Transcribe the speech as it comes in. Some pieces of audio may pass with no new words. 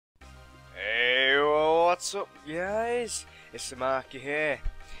What's up, guys? It's the Markey here.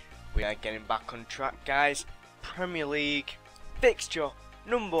 We are getting back on track, guys. Premier League fixture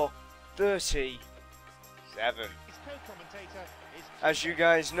number 37. As you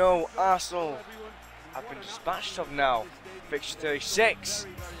guys know, Arsenal have been dispatched of now. Fixture 36.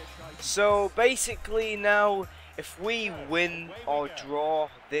 So basically now, if we win or draw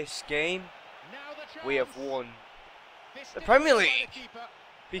this game, we have won the Premier League.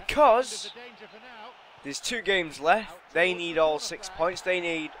 Because there's 2 games left. They need all 6 points. They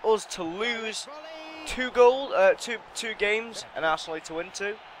need us to lose 2 games and Arsenal to win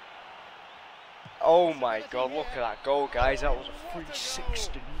 2. Oh my god, look at that goal, guys. That was a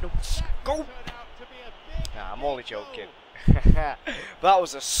 360 goal. Nah, I'm only joking. That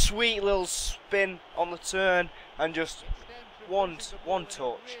was a sweet little spin on the turn and just one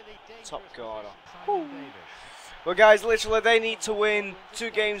touch, top corner. Woo. But guys, literally they need to win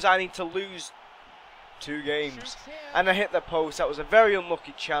 2 games, I need to lose 2 games. And I hit the post. That was a very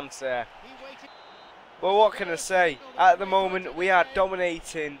unlucky chance there. Well, what can I say? At the moment we are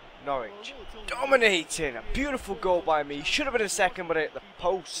dominating Norwich. Dominating! A beautiful goal by me. Should have been a second, but I hit the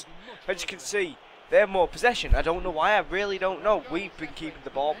post. As you can see, they have more possession. I don't know why, I really don't know. We've been keeping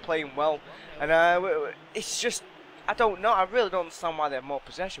the ball, playing well. And it's just, I don't know. I really don't understand why they have more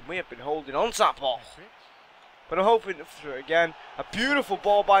possession. We have been holding on to that ball. But I'm hoping for it again. A beautiful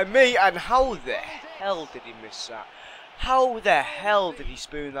ball by me, and how the hell did he miss that? How the hell did he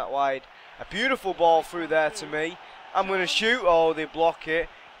spoon that wide? A beautiful ball through there to me. I'm going to shoot. Oh, they block it.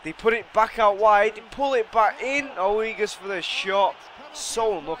 They put it back out wide. They pull it back in. Oh, he goes for the shot.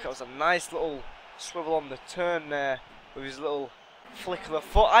 So unlucky. That was a nice little swivel on the turn there with his little flick of the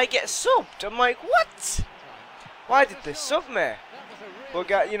foot. I get subbed. I'm like, what? Why did they sub me?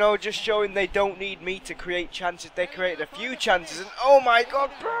 But you know, just showing they don't need me to create chances. They created a few chances, and oh my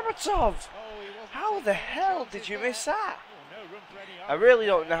god, Berbatov! How the hell did you miss that? I really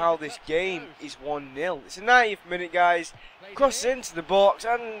don't know how this game is 1-0. It's the 90th minute, guys. Crosses into the box,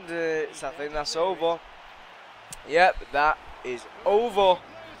 and I think that's over. Yep, that is over.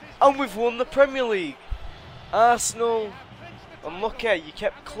 And we've won the Premier League. Arsenal, unlucky, you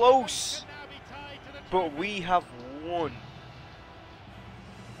kept close. But we have won.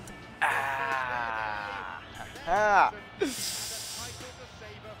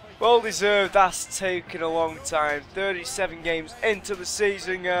 Well deserved. That's taken a long time. 37 games into the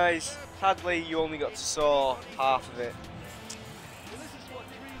season, guys. Sadly, you only got to saw half of it.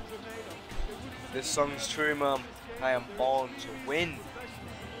 This song's true, man. I am born to win.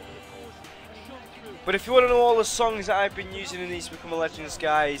 But if you want to know all the songs that I've been using in these Become a Legends,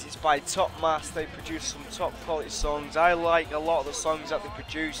 guys, it's by Top Mass. They produce some top quality songs. I like a lot of the songs that they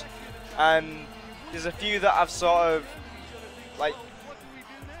produce, and there's a few that I've sort of like,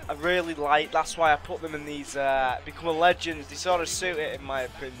 I really like. That's why I put them in these Become a Legends. They sort of suit it, in my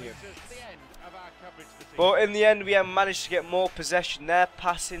opinion. But in the end, we have managed to get more possession. Their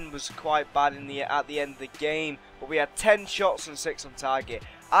passing was quite bad at the end of the game, but we had 10 shots and 6 on target.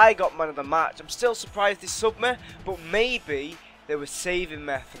 I got man of the match. I'm still surprised they subbed me, but maybe they were saving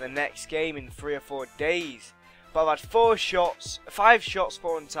me for the next game in 3 or 4 days. But I've had 5 shots,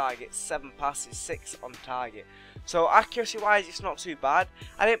 4 on target, 7 passes, 6 on target. So accuracy wise, it's not too bad.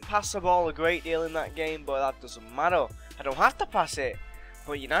 I didn't pass the ball a great deal in that game, but that doesn't matter. I don't have to pass it.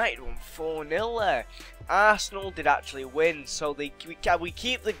 But United won 4-0 there. Arsenal did actually win, so we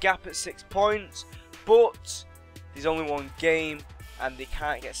keep the gap at 6 points, but there's only 1 game, and they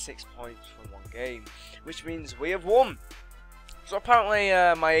can't get 6 points from 1 game, which means we have won. So apparently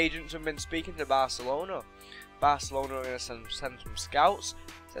my agents have been speaking to Barcelona. Barcelona are going to send some scouts,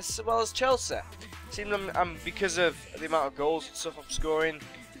 as well as Chelsea. Seems because of the amount of goals and stuff I'm scoring,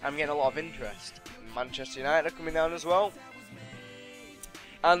 I'm getting a lot of interest. Manchester United are coming down as well.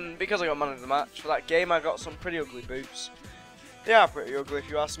 And because I got man of the match for that game, I got some pretty ugly boots. They are pretty ugly if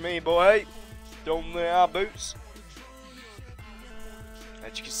you ask me, but hey, don't they are boots.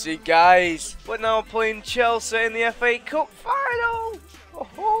 As you can see, guys, we're now playing Chelsea in the FA Cup final.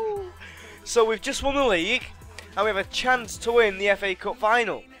 Oh-ho. So we've just won the league, and we have a chance to win the FA Cup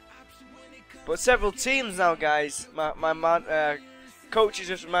final. But several teams now, guys, my coach has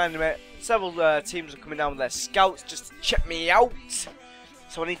just reminded me, several teams are coming down with their scouts just to check me out.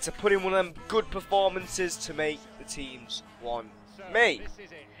 So I need to put in one of them good performances to make the teams want me.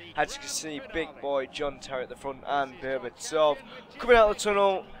 As you can see, big boy John Terry at the front and Berbatov coming out of the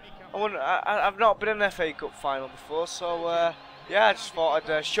tunnel. I've not been in an FA Cup final before, so yeah, I just thought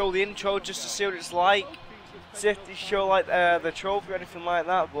I'd show the intro just to see what it's like. See if they show like the trophy or anything like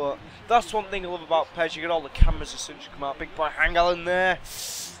that. But that's one thing I love about PES. You get all the cameras as soon as you come out. Big boy Hangel in there.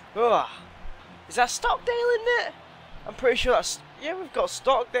 Ugh. Is that Stockdale in there? I'm pretty sure that's... Yeah, we've got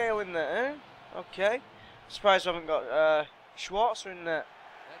Stockdale in there, eh? Okay. Surprised we haven't got Schwarzer in there.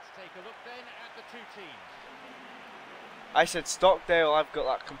 Let's take a look then at the two teams. I said Stockdale, I've got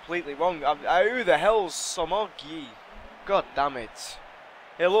that completely wrong. Who the hell's Somogyi? God damn it.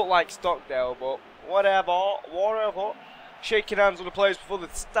 It looked like Stockdale, but whatever, whatever. Shaking hands with the players before they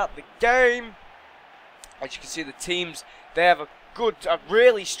start the game. As you can see, the teams, they have a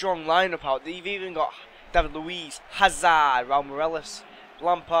really strong lineup out. They've even got David Luiz, Hazard, Raul Morales,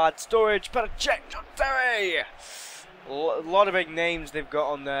 Lampard, Sturridge, Petr Cech, a lot of big names they've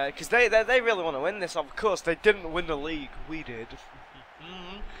got on there because they really want to win this. Of course, they didn't win the league, we did.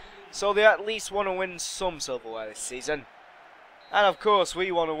 So they at least want to win some silverware this season, and of course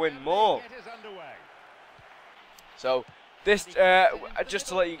we want to win more. So this, just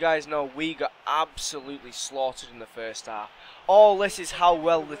to let you guys know, we got absolutely slaughtered in the first half. All this is how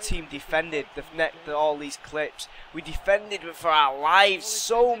well the team defended. All these clips, we defended for our lives.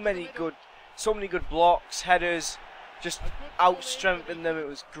 So many good blocks, headers, just out-strengthened them. It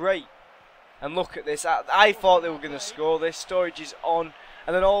was great. And look at this. I thought they were going to score this. Sturridge is on,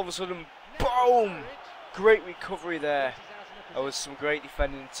 and then all of a sudden, boom! Great recovery there. There was some great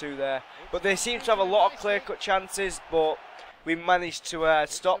defending too there. But they seem to have a lot of clear-cut chances, but we managed to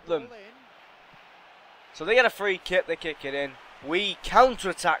stop them. So they get a free kick, they kick it in. We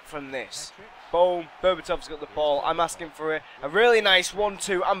counter-attack from this. Boom, Berbatov's got the ball. I'm asking for it. A really nice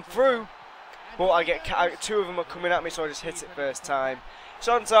 1-2. I'm through. But I get two of them are coming at me, so I just hit it first time. It's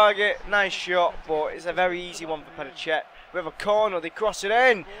on target, nice shot, but it's a very easy one for Petr Cech. We have a corner, they cross it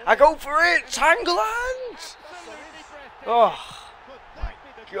in. I go for it, Tangland! Oh, my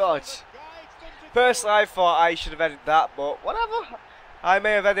God. Personally, I thought I should have edited that, but whatever. I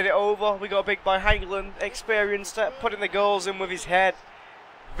may have edited it over. We got a big boy Hangland, experienced at putting the goals in with his head.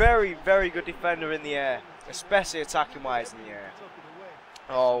 Very, very good defender in the air, especially attacking-wise in the air.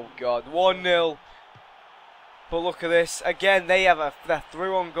 Oh, God, 1-0. But look at this. Again, they have their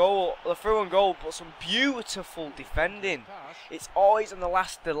through on goal. The through on goal, but some beautiful defending. It's always in the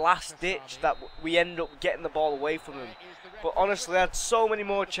last ditch that we end up getting the ball away from them. But honestly, they had so many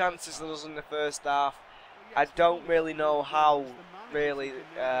more chances than us in the first half. I don't really know how.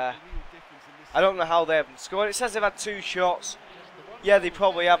 I don't know how they haven't scored. It says they've had 2 shots. Yeah, they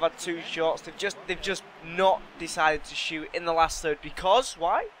probably have had 2 shots. They've just not decided to shoot in the last third. Because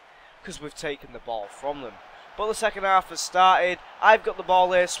why? Because we've taken the ball from them. But the second half has started. I've got the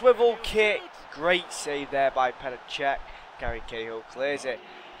ball here. Swivel kick. Great save there by Petr Cech. Gary Cahill clears it.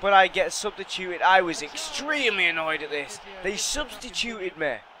 But I get substituted. I was extremely annoyed at this. They substituted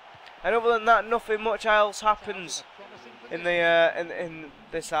me. And other than that, nothing much else happens in the in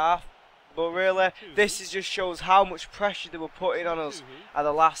this half. But really, this just shows how much pressure they were putting on us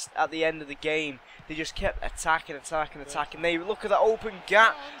at the end of the game. They just kept attacking. They look at that open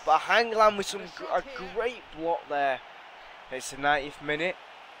gap, but Hangland with a great block there. It's the 90th minute,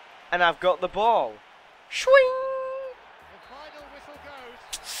 and I've got the ball. Swing!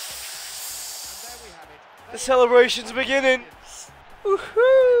 The celebration's beginning.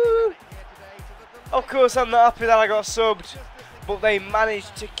 Woohoo! Of course, I'm not happy that I got subbed. But they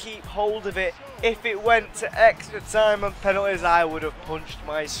managed to keep hold of it. If it went to extra time and penalties, I would have punched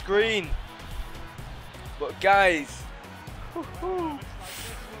my screen. But guys,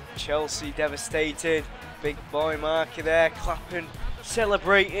 Chelsea devastated. Big boy Markey there, clapping,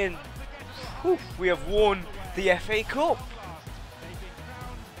 celebrating. We have won the FA Cup.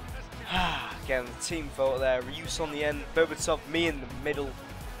 Again, the team photo there. Reuse on the end, Berbatov, me in the middle.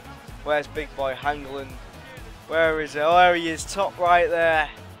 Where's big boy Hangland? Where is it? Oh, there he is, top right there.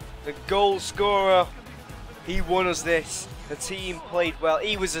 The goal scorer. He won us this. The team played well.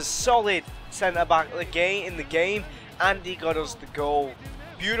 He was a solid centre-back in the game, and he got us the goal.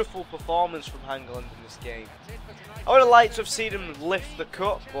 Beautiful performance from Hangland in this game. I would have liked to have seen him lift the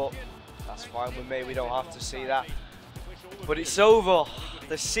cup, but that's fine with me. We don't have to see that. But it's over.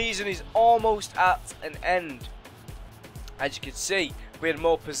 The season is almost at an end. As you can see, we had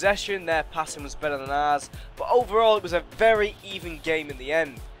more possession, their passing was better than ours, but overall it was a very even game in the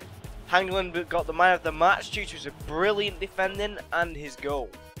end. Hangland got the man of the match due to his brilliant defending and his goal.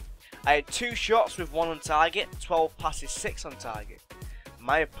 I had 2 shots with 1 on target, 12 passes, 6 on target.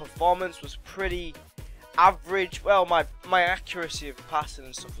 My performance was pretty average. Well, my accuracy of passing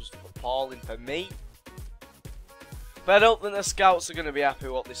and stuff was appalling for me. But I don't think the scouts are going to be happy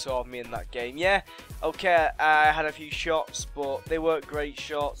with what they saw of me in that game. Yeah, okay, I had a few shots, but they weren't great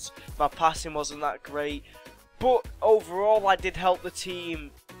shots. My passing wasn't that great. But overall, I did help the team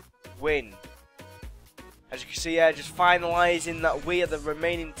win. As you can see here, just finalising that we are the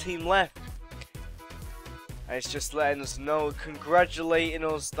remaining team left. and it's just letting us know, congratulating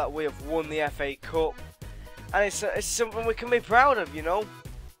us that we have won the FA Cup, and it's something we can be proud of, you know.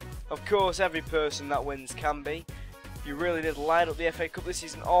 Of course, every person that wins can be. You really did line up the FA Cup this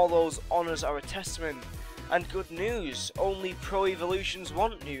season. All those honours are a testament. And good news, Only Pro Evolutions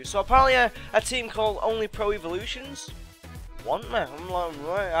want you. So apparently a team called Only Pro Evolutions want me. I'm like,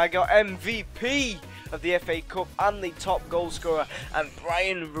 right, I got MVP of the FA Cup and the top goal scorer, and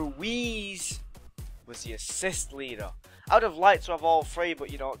Brian Ruiz was the assist leader. I would have liked to have all three,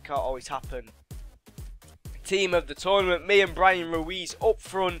 but you know, it can't always happen. Team of the tournament, me and Brian Ruiz up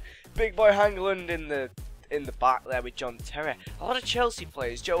front, Big Boy Hangland in the back there with John Terry. A lot of Chelsea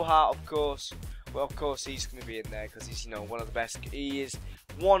players, Joe Hart of course. Well, of course he's going to be in there because he's, you know, one of the best. He is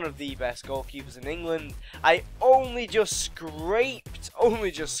one of the best goalkeepers in England. I only just scraped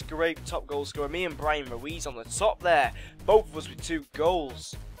top goal scorer. Me and Brian Ruiz on the top there. Both of us with 2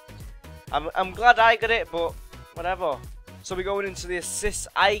 goals. I'm glad I got it, but whatever. So we're going into the assists.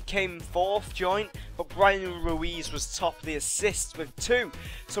 I came 4th joint, but Brian Ruiz was top of the assists with 2.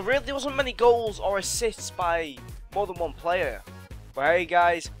 So really there wasn't many goals or assists by more than one player. But hey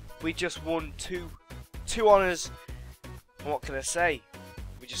guys, we just won two honours, and what can I say?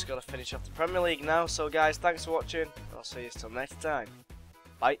 We just got to finish off the Premier League now. So guys, thanks for watching, and I'll see you till next time.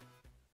 Bye.